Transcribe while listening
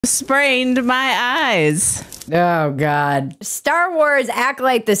Sprained my eyes. Oh, God. Star Wars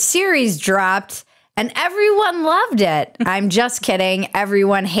Acolyte, the series dropped, and everyone loved it. I'm just kidding.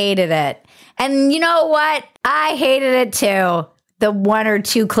 Everyone hated it. And you know what? I hated it too. The 1 or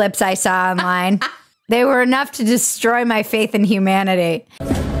 2 clips I saw online. They were enough to destroy my faith in humanity.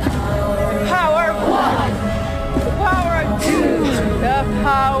 Power of 1, the power of 2, the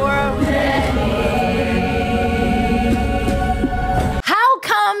power of many. How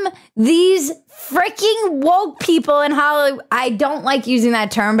come these freaking woke people in Hollywood, I don't like using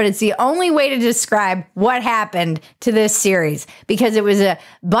that term, but it's the only way to describe what happened to this series, because it was a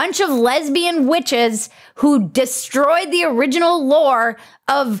bunch of lesbian witches who destroyed the original lore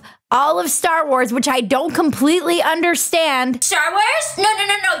of all of Star Wars, which I don't completely understand. Star Wars? No.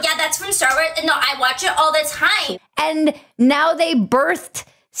 Yeah, that's from Star Wars. No, I watch it all the time. And now they birthed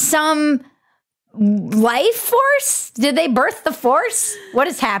some life force? Did they birth the Force? What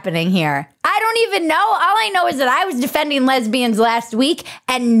is happening here? I don't even know. All I know is that I was defending lesbians last week,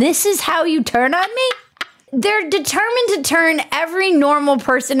 and this is how you turn on me? They're determined to turn every normal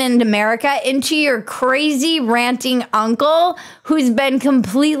person in America into your crazy ranting uncle who's been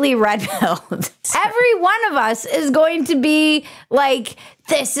completely red-pilled. Every one of us is going to be like,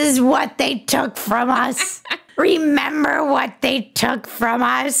 this is what they took from us. Remember what they took from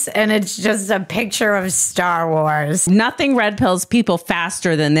us? And it's just a picture of Star Wars. Nothing red pills people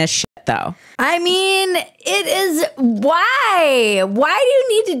faster than this shit, though. I mean, it is, why? Why do you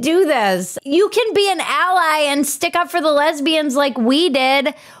need to do this? You can be an ally and stick up for the lesbians like we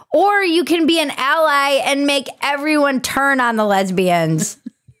did, or you can be an ally and make everyone turn on the lesbians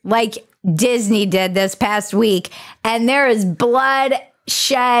like Disney did this past week. And there is blood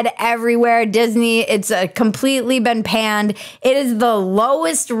shed everywhere. Disney, it's completely been panned. It is the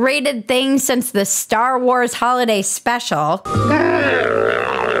lowest rated thing since the Star Wars holiday special.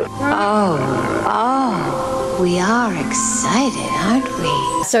 Oh, we are excited, aren't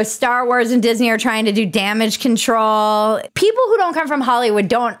we? So Star Wars and Disney are trying to do damage control. People who don't come from Hollywood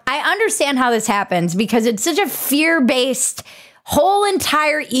don't. I understand how this happens because it's such a fear-based whole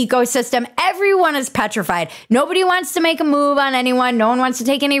entire ecosystem. Everyone is petrified. Nobody wants to make a move on anyone. No one wants to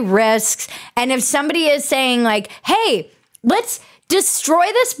take any risks. And if somebody is saying like, hey, let's destroy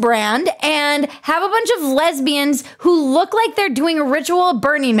this brand and have a bunch of lesbians who look like they're doing a ritual at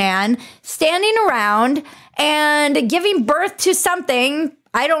Burning Man, standing around and giving birth to something,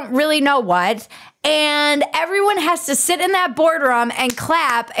 I don't really know what, and everyone has to sit in that boardroom and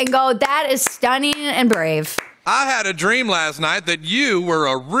clap and go, that is stunning and brave. I had a dream last night that you were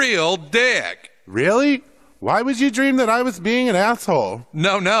a real dick. Really? Why would you dream that I was being an asshole?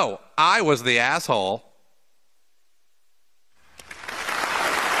 No, I was the asshole.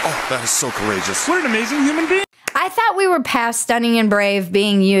 Oh, that is so courageous. What an amazing human being. I thought we were past stunning and brave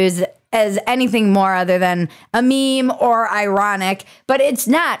being used as anything more other than a meme or ironic, but it's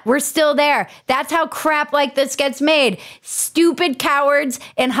not. We're still there. That's how crap like this gets made. Stupid cowards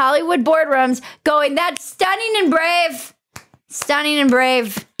in Hollywood boardrooms going, that's stunning and brave. Stunning and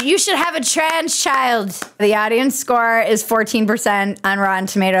brave. You should have a trans child. The audience score is 14% on Rotten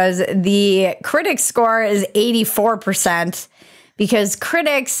Tomatoes. The critics score is 84%. Because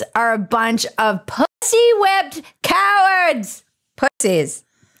critics are a bunch of pussy-whipped cowards. Pussies.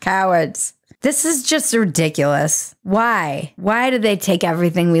 Cowards. This is just ridiculous. Why? Why do they take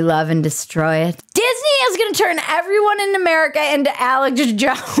everything we love and destroy it? Disney is going to turn everyone in America into Alex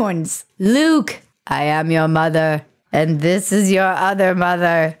Jones. Luke, I am your mother, and this is your other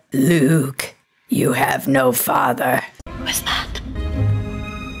mother. Luke, you have no father. Who is that?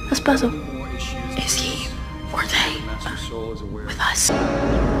 Whose puzzle? Is he or they with us?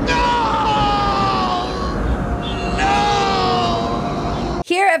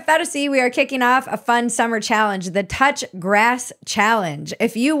 Here at Phetasy, we are kicking off a fun summer challenge, the Touch Grass Challenge.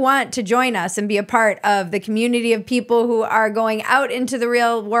 If you want to join us and be a part of the community of people who are going out into the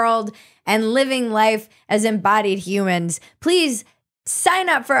real world and living life as embodied humans, please sign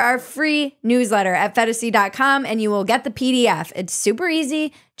up for our free newsletter at Phetasy.com and you will get the PDF. It's super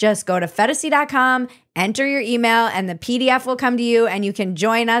easy. Just go to Phetasy.com, enter your email, and the PDF will come to you, and you can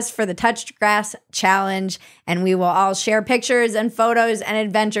join us for the Touch Grass Challenge, and we will all share pictures and photos and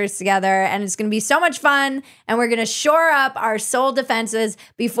adventures together, and it's going to be so much fun, and we're going to shore up our soul defenses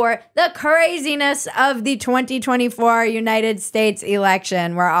before the craziness of the 2024 United States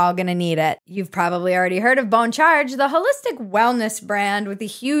election. We're all going to need it. You've probably already heard of Bone Charge, the holistic wellness brand with a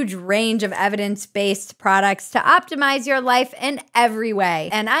huge range of evidence-based products to optimize your life in every way.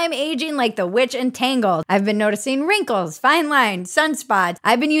 And I'm aging like the witch in Tangled tangled. I've been noticing wrinkles, fine lines, sunspots.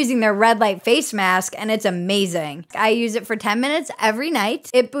 I've been using their red light face mask and it's amazing. I use it for 10 minutes every night.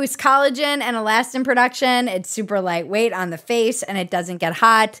 It boosts collagen and elastin production. It's super lightweight on the face and it doesn't get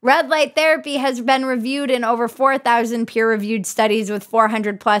hot. Red light therapy has been reviewed in over 4,000 peer-reviewed studies with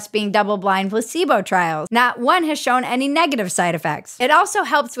 400 plus being double-blind placebo trials. Not one has shown any negative side effects. It also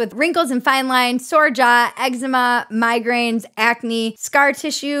helps with wrinkles and fine lines, sore jaw, eczema, migraines, acne, scar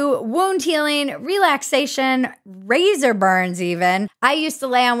tissue, wound healing, relaxation, razor burns even. I used to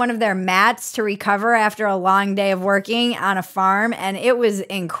lay on one of their mats to recover after a long day of working on a farm, and it was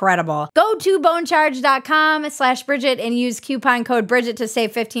incredible. Go to bonecharge.com/Bridget and use coupon code Bridget to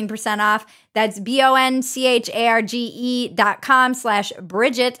save 15% off. That's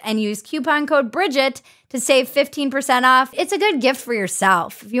BONCHARGE.com/Bridget and use coupon code Bridget to save 15% off. It's a good gift for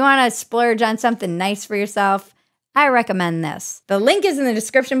yourself. If you want to splurge on something nice for yourself, I recommend this. The link is in the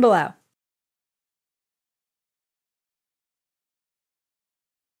description below.